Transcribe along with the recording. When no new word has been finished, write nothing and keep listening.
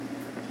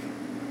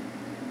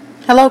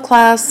Hello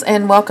class,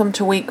 and welcome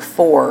to week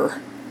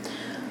 4.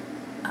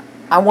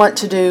 I want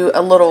to do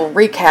a little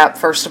recap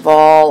first of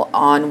all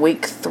on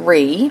week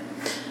 3.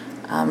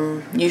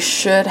 You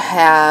should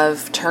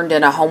have turned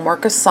in a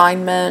homework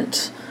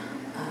assignment,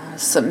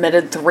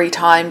 submitted 3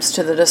 times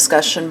to the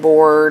discussion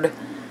board,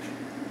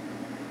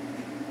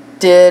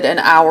 did an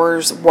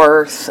hour's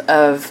worth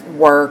of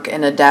work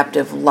in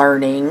adaptive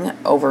learning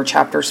over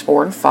chapters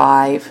 4 and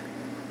 5,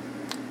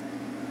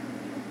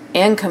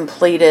 and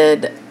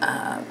completed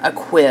a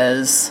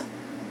quiz.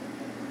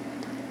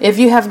 If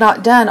you have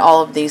not done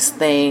all of these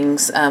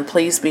things,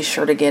 please be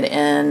sure to get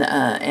in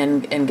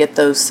and get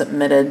those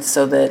submitted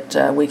so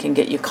that we can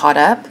get you caught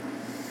up.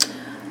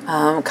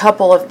 A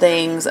couple of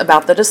things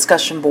about the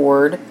discussion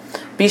board.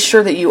 Be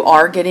sure that you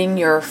are getting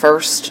your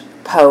first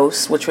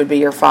post, which would be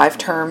your 5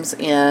 terms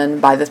in,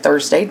 by the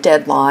Thursday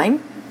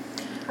deadline.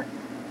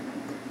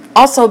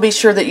 Also, be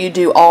sure that you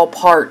do all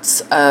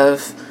parts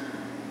of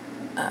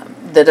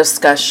the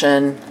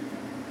discussion,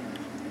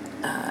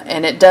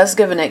 and it does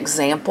give an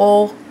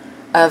example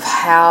of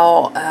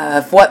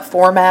what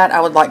format I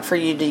would like for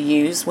you to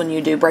use when you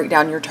do break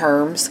down your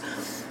terms.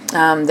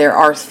 There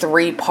are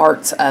 3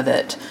 parts of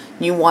it.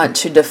 You want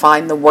to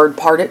define the word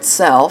part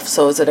itself,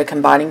 so is it a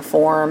combining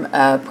form,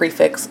 a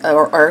prefix,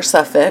 or a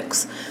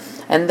suffix,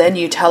 and then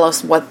you tell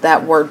us what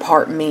that word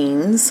part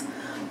means.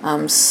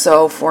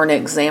 So for an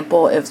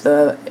example, if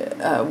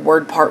the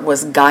word part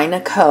was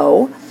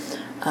gyneco,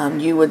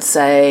 you would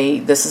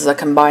say this is a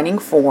combining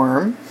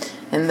form,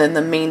 and then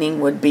the meaning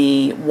would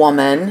be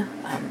woman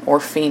or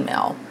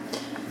female.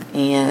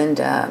 And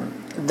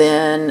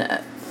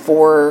then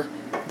for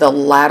the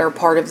latter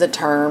part of the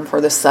term, for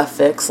the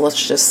suffix,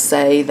 let's just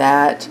say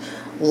that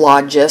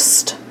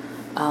logist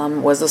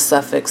was a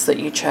suffix that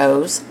you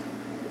chose.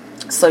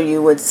 So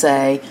you would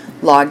say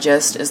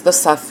logist is the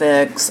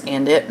suffix,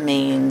 and it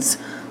means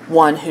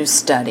one who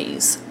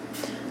studies.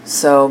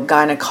 So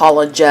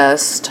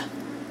gynecologist,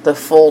 the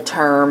full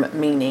term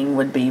meaning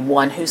would be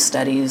one who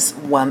studies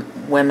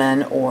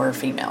women or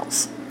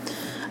females.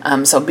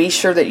 So be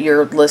sure that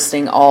you're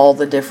listing all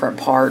the different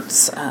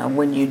parts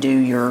when you do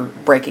your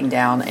breaking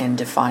down and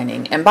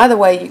defining. And by the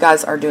way, you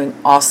guys are doing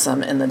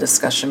awesome in the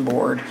discussion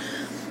board.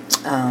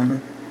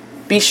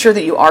 Be sure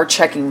that you are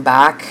checking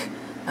back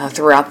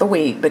throughout the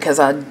week, because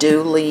I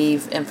do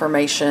leave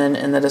information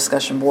in the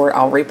discussion board.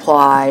 I'll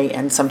reply,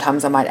 and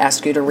sometimes I might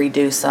ask you to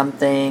redo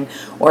something,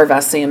 or if I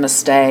see a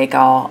mistake,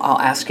 I'll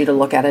ask you to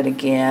look at it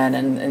again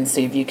and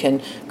see if you can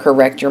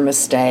correct your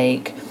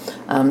mistake.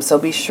 So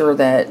be sure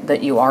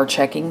that you are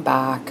checking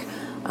back.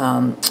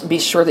 Be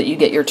sure that you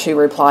get your 2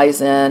 replies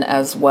in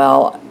as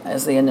well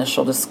as the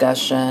initial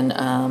discussion.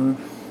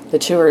 The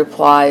 2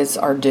 replies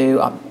are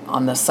due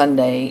on the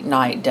Sunday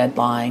night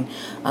deadline,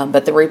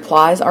 but the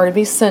replies are to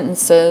be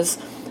sentences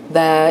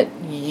that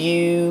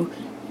you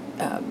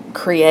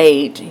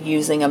create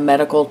using a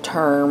medical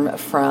term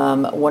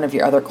from one of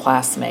your other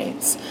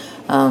classmates.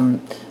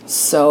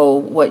 So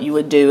what you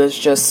would do is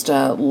just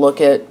look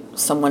at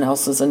someone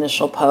else's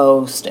initial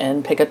post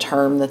and pick a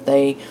term that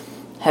they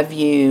have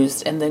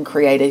used, and then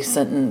create a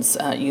sentence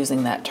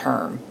using that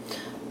term.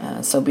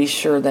 So be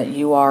sure that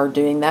you are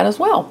doing that as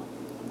well.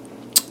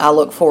 I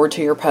look forward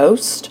to your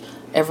post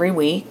every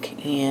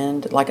week,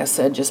 and like I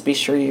said, just be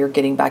sure you're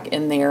getting back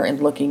in there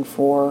and looking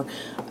for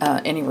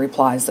any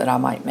replies that I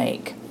might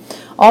make.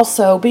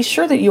 Also, be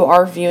sure that you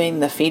are viewing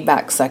the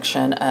feedback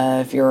section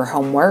of your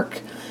homework,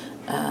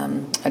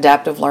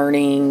 adaptive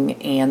learning,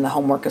 and the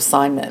homework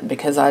assignment,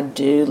 because I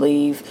do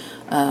leave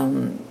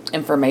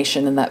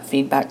information in that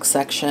feedback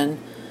section.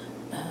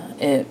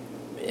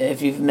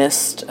 If you've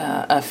missed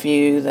a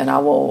few, then I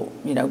will,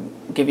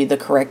 give you the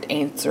correct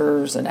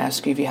answers and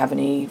ask you if you have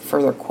any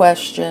further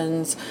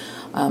questions.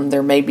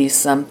 There may be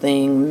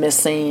something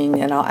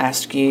missing, and I'll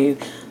ask you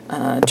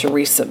to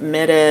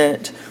resubmit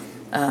it.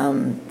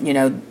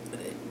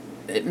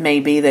 It may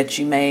be that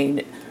you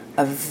made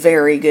a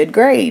very good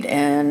grade,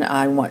 and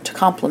I want to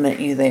compliment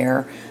you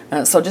there.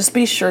 So just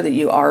be sure that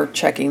you are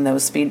checking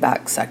those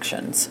feedback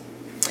sections.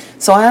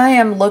 So I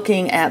am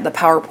looking at the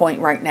PowerPoint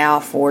right now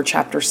for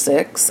Chapter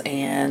 6,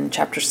 and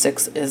Chapter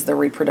 6 is the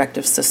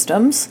reproductive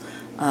systems,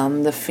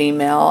 the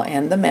female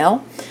and the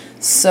male.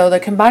 So the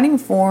combining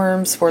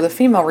forms for the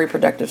female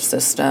reproductive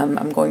system,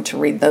 I'm going to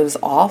read those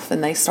off,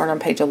 and they start on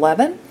page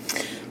 11.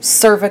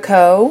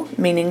 Cervico,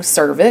 meaning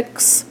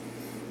cervix,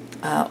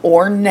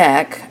 or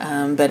neck,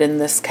 but in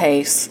this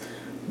case,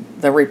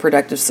 the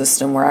reproductive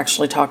system, we're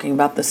actually talking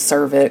about the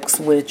cervix,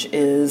 which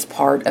is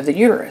part of the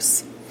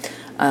uterus.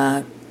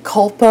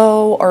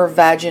 Colpo or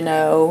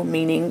vagino,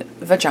 meaning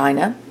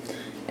vagina.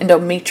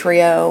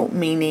 Endometrio,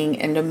 meaning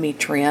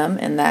endometrium,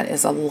 and that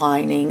is a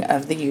lining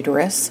of the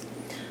uterus.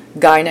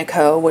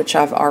 Gyneco, which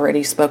I've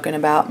already spoken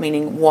about,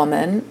 meaning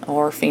woman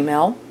or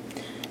female.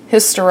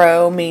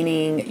 Hystero,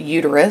 meaning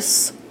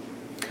uterus.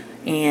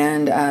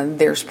 And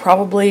there's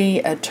probably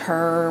a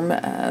term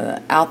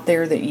out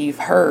there that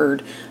you've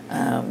heard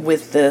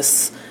with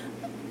this.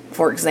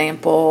 For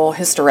example,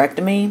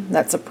 hysterectomy.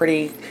 That's a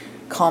pretty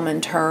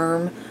common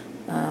term.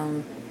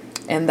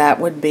 And that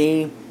would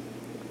be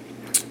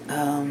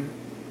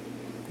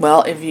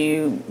Well, if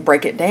you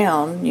break it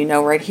down,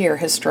 right here,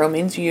 hystero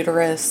means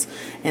uterus,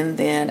 and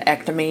then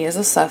ectomy is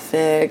a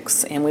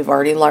suffix, and we've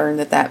already learned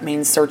that that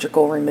means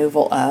surgical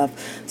removal of.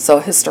 So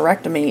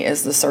hysterectomy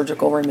is the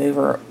surgical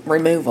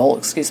removal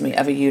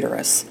of a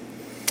uterus.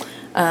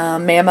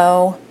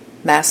 Mammo,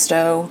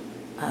 masto,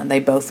 they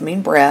both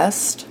mean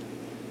breast.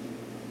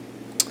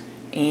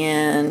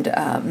 And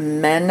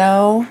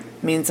meno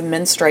means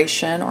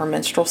menstruation or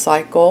menstrual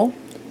cycle.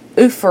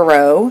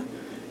 Útero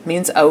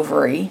means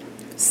ovary.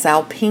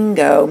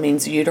 Salpingo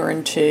means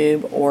uterine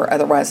tube, or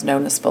otherwise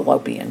known as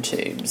fallopian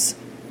tubes.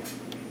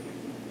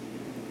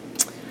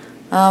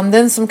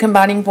 Then some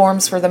combining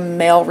forms for the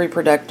male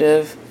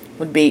reproductive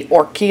would be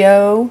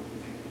orchio,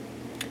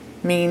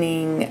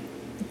 meaning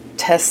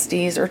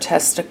testes or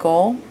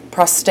testicle.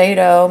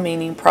 Prostato,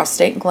 meaning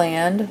prostate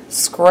gland.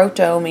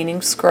 Scroto,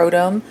 meaning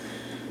scrotum.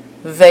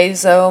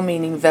 Vaso,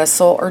 meaning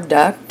vessel or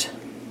duct.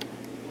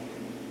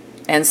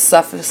 And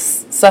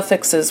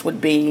suffixes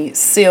would be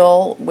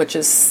cele, which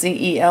is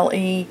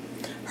cele,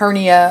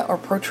 hernia or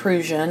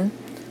protrusion,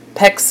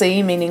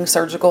 pexy, meaning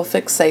surgical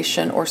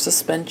fixation or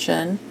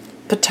suspension,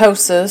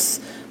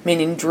 ptosis,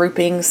 meaning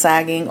drooping,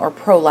 sagging, or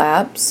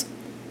prolapse,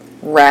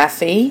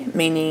 raphe,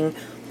 meaning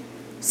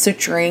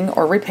suturing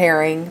or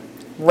repairing,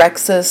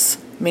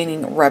 rhexis,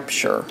 meaning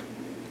rupture.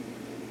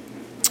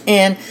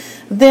 And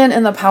then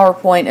in the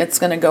PowerPoint, it's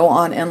going to go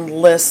on and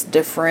list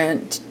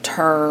different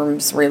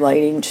terms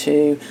relating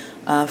to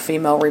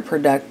female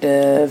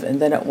reproductive,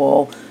 and then it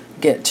will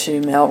get to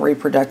male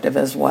reproductive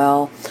as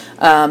well.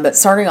 But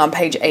starting on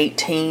page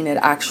 18, it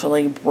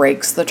actually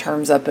breaks the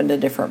terms up into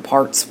different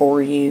parts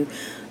for you.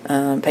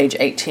 Page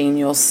 18,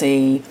 you'll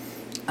see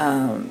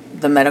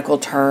the medical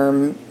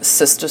term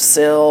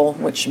cystocele,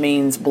 which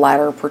means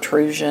bladder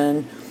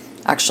protrusion.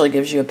 Actually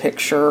gives you a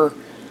picture,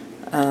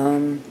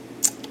 and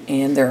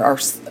there are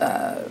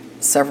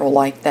several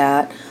like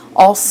that.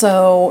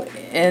 Also,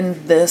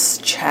 in this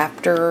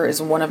chapter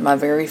is one of my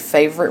very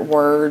favorite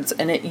words,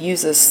 and it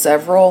uses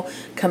several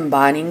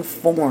combining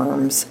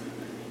forms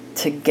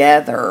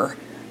together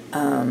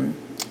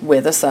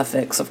with a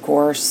suffix, of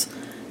course.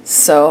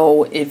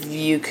 So if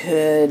you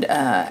could,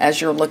 as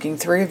you're looking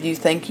through, if you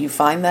think you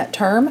find that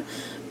term,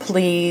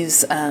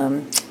 please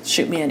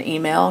shoot me an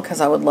email,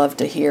 because I would love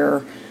to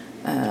hear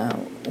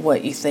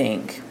what you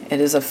think.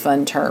 It is a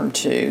fun term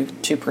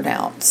to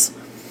pronounce.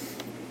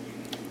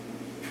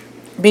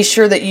 Be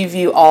sure that you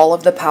view all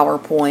of the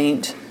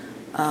PowerPoint,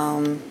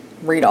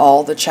 read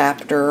all the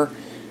chapter.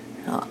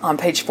 On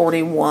page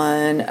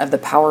 41 of the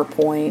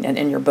PowerPoint and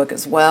in your book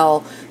as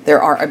well,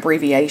 there are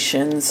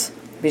abbreviations.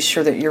 Be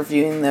sure that you're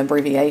viewing the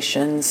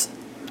abbreviations.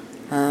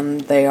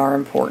 They are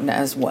important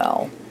as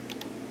well.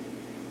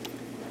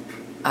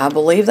 I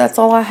believe that's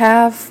all I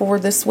have for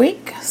this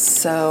week,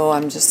 so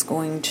I'm just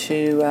going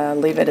to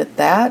leave it at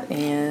that,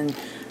 and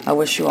I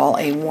wish you all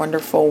a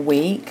wonderful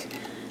week.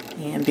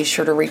 And be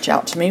sure to reach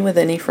out to me with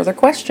any further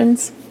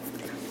questions.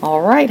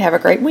 All right, have a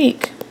great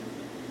week.